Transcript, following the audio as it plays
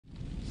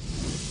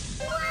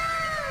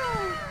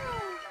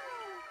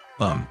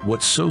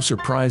What's so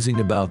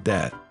surprising about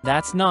that?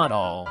 That's not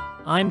all.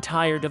 I'm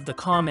tired of the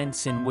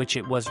comments in which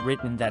it was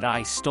written that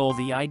I stole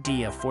the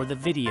idea for the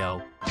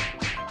video.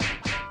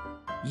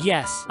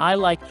 Yes, I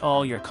liked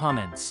all your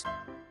comments.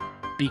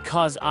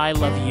 Because I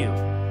love you.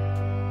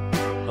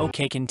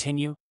 Okay,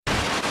 continue.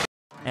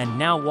 And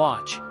now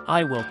watch,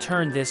 I will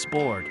turn this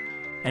board.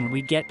 And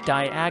we get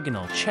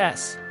diagonal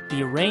chess.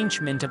 The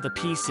arrangement of the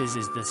pieces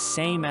is the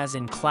same as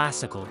in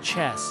classical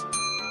chess.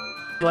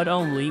 But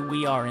only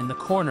we are in the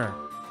corner.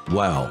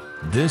 Wow,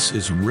 this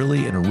is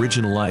really an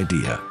original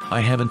idea.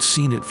 I haven't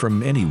seen it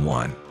from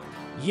anyone.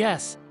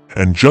 Yes.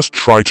 And just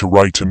try to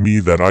write to me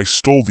that I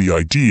stole the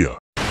idea.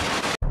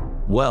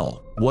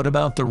 Well, what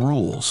about the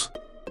rules?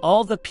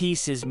 All the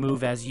pieces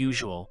move as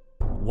usual.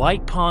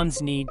 White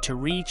pawns need to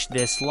reach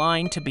this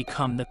line to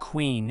become the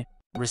queen,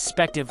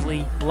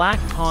 respectively. Black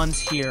pawns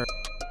here.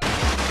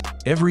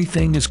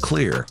 Everything is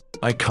clear.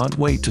 I can't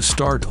wait to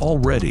start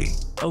already.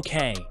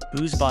 Okay,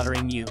 who's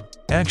bothering you?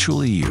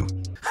 Actually, you.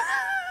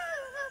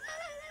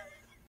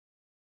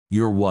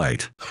 You're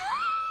white.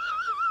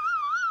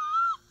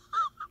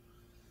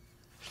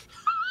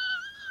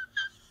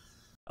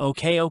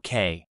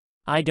 Okay.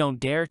 I don't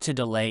dare to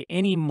delay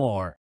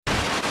anymore.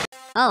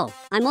 Oh,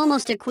 I'm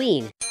almost a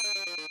queen.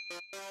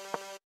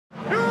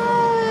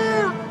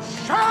 You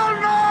shall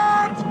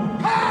not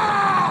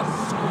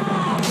pass!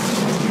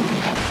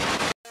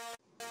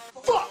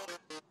 Fuck!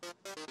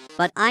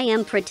 But I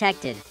am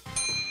protected.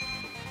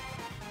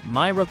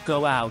 My rook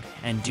go out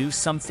and do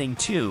something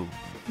too.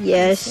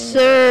 Yes,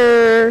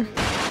 sir.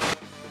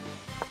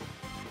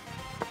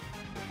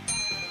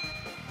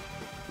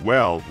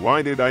 Well,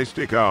 why did I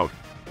stick out?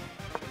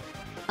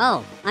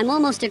 Oh, I'm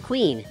almost a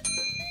queen.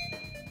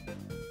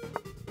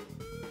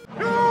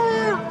 You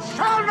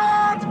shall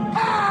not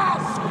pass!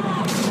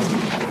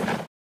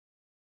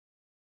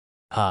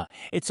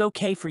 It's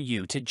okay for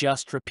you to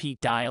just repeat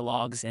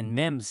dialogues and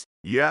memes.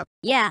 Yep.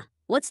 Yeah,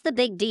 what's the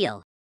big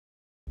deal?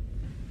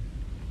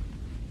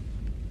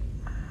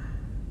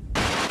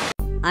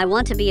 I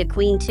want to be a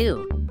queen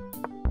too.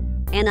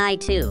 And I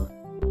too.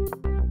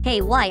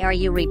 Hey, why are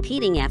you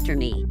repeating after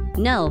me?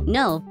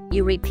 No,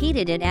 you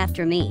repeated it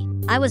after me.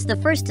 I was the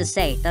first to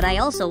say that I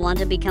also want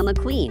to become a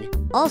queen.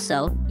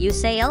 Also, you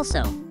say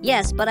also.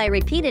 Yes, but I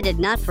repeated it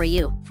not for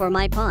you, for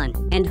my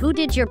pawn. And who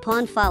did your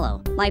pawn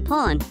follow? My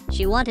pawn,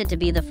 she wanted to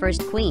be the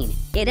first queen.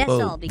 That's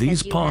all because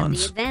these you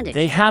pawns. have the advantage.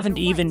 They haven't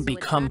Number one, even so it's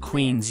become not fair.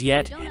 queens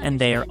yet, You don't and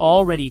they are understand.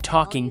 already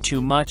talking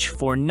too much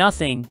for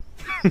nothing.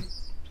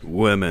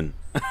 Women.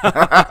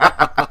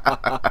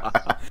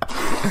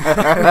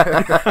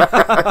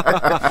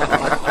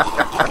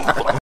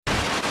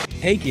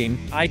 Taking,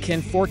 I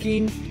can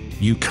forking.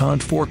 You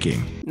can't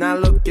forking. Now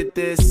look at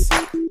this.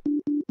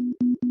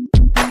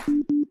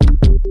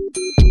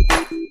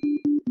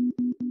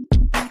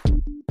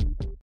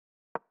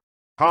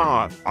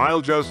 Haha,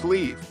 I'll just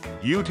leave.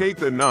 You take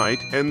the knight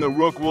and the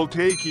rook will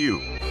take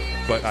you.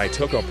 But I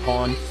took a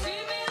pawn.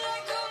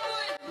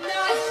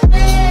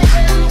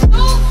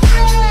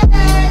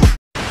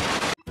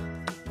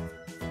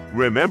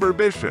 Remember,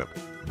 Bishop,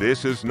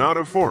 this is not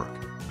a fork.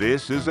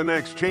 This is an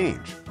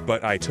exchange.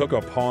 But I took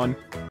a pawn.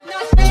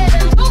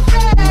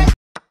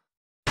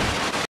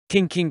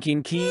 King.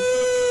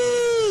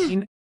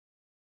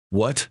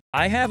 What?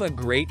 I have a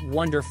great,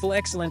 wonderful,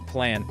 excellent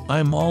plan.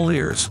 I'm all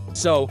ears.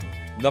 So,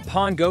 the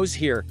pawn goes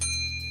here.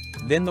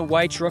 Then the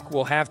white rook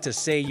will have to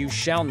say you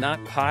shall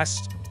not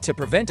pass to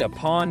prevent a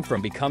pawn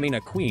from becoming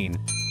a queen.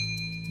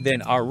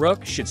 Then our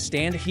rook should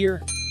stand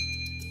here.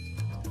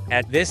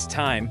 At this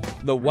time,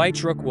 the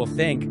white rook will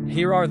think,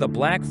 here are the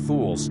black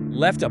fools,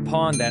 left a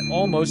pawn that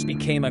almost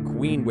became a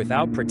queen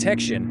without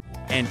protection,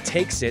 and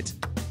takes it.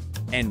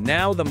 And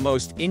now the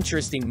most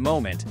interesting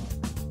moment.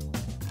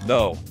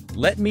 Though,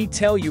 let me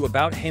tell you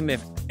about him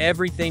if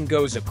everything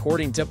goes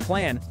according to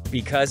plan,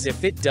 because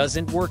if it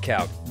doesn't work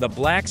out, the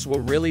blacks will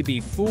really be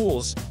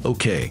fools.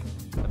 Okay.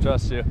 I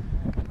trust you.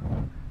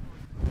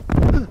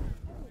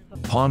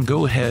 Pawn,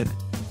 go ahead.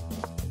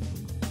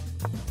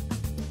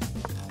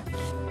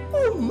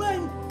 Oh my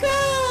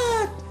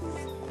god!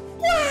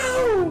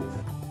 Wow!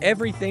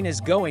 Everything is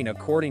going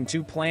according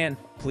to plan.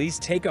 Please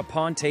take a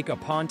pawn, take a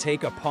pawn,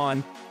 take a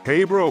pawn.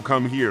 Hey bro,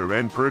 come here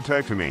and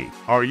protect me.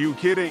 Are you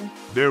kidding?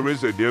 There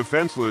is a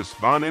defenseless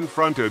pawn in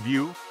front of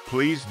you.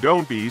 Please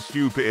don't be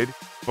stupid.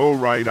 Oh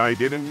right, I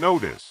didn't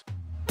notice.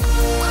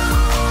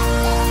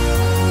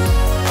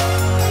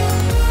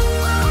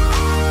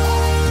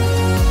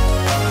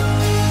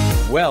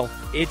 Well,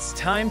 it's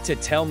time to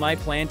tell my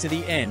plan to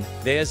the end.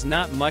 There's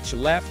not much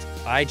left.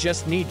 I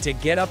just need to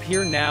get up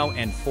here now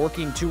and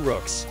forking two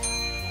rooks.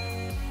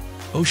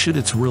 Oh shit,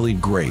 it's really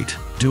great.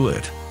 Do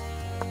it.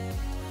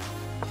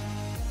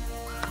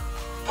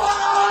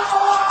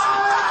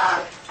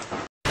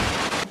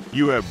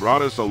 You have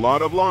brought us a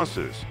lot of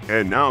losses,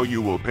 and now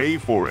you will pay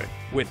for it.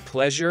 With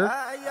pleasure.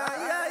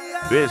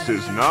 This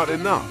is not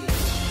enough.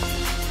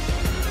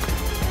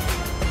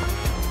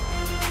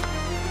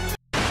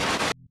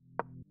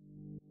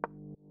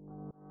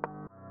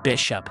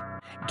 Bishop,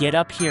 get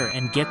up here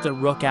and get the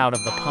rook out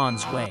of the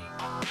pawn's way.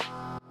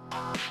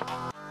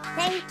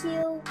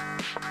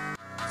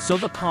 So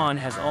the pawn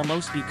has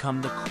almost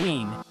become the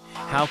queen.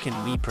 How can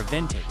we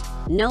prevent it?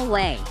 No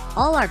way.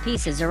 All our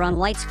pieces are on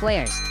white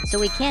squares, so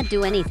we can't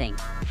do anything.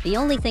 The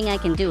only thing I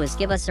can do is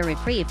give us a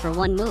reprieve for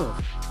one move.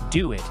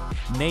 Do it.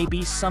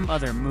 Maybe some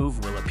other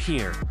move will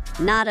appear.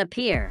 Not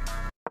appear.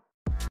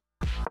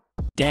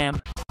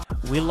 Damn.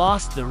 We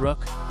lost the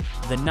rook.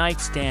 The knight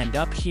stand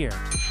up here.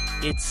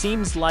 It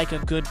seems like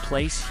a good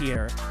place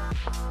here.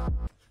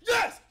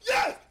 Yes!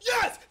 Yes!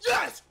 Yes!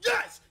 Yes!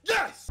 Yes!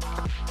 Yes!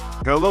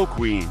 Hello,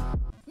 Queen.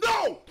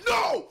 No!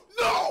 No!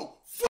 No!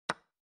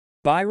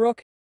 Bye,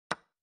 rook.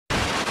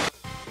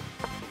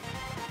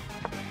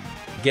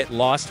 Get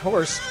lost,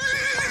 horse.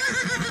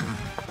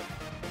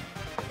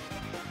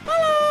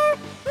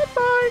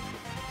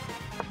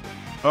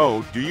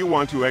 Oh, do you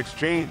want to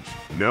exchange?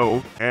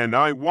 No, and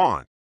I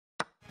want.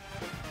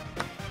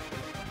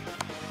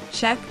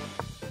 Check.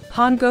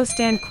 Pawn go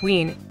stand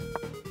queen.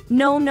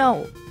 No,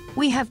 no.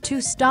 We have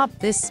to stop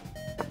this.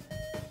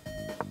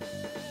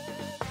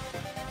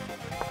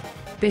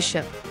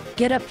 Bishop,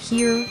 get up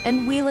here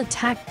and we'll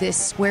attack this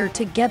square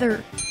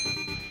together.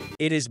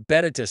 It is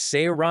better to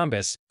say a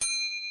rhombus.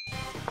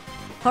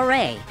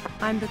 Hooray!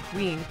 I'm the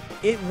queen.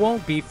 It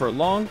won't be for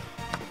long.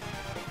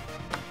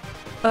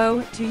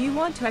 Oh, do you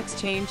want to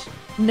exchange?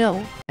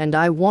 No, and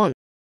I won't.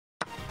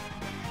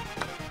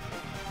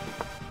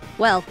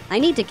 Well, I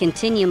need to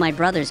continue my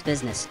brother's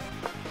business.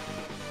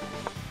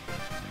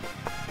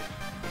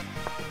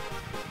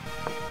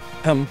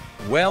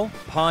 Well,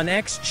 pawn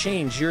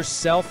exchange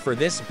yourself for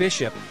this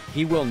bishop.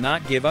 He will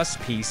not give us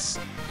peace.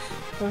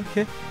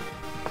 Okay.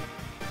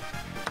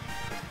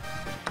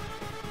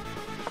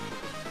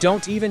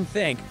 Don't even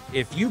think.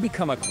 If you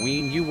become a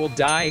queen, you will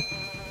die.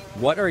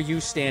 What are you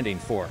standing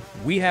for?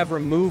 We have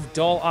removed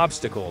all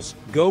obstacles.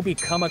 Go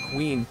become a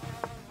queen.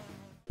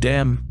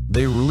 Damn,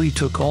 they really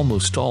took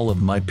almost all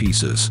of my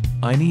pieces.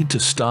 I need to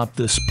stop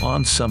this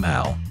pawn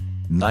somehow.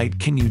 Knight,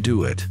 can you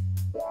do it?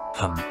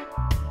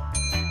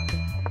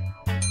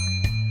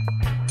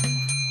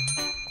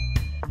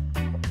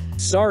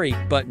 Sorry,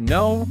 but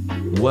no.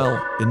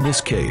 Well, in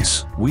this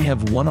case, we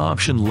have one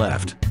option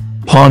left.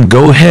 Pawn,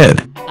 go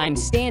ahead. I'm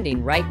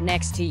standing right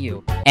next to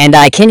you, and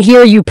I can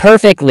hear you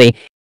perfectly.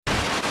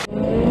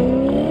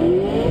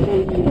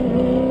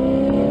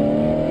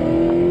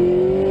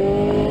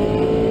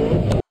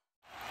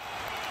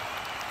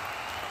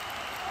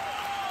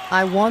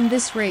 I won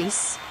this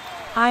race.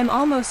 I'm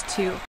almost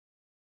to.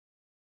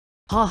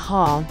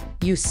 Haha,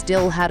 you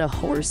still had a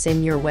horse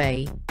in your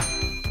way.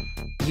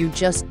 You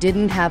just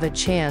didn't have a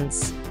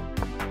chance.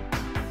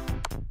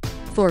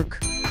 Fork.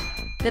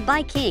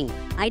 Goodbye, king.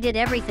 I did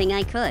everything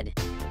I could.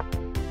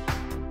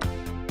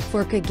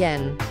 Fork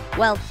again.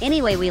 Well,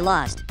 anyway, we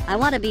lost. I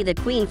want to be the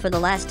queen for the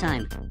last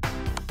time.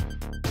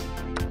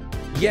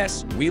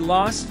 Yes, we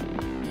lost.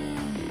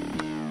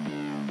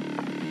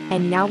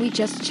 And now we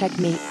just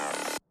checkmate.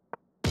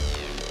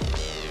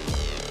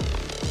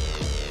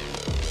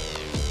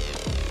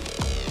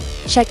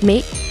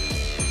 Checkmate.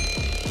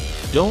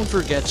 Don't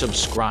forget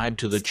subscribe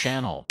to the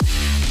channel.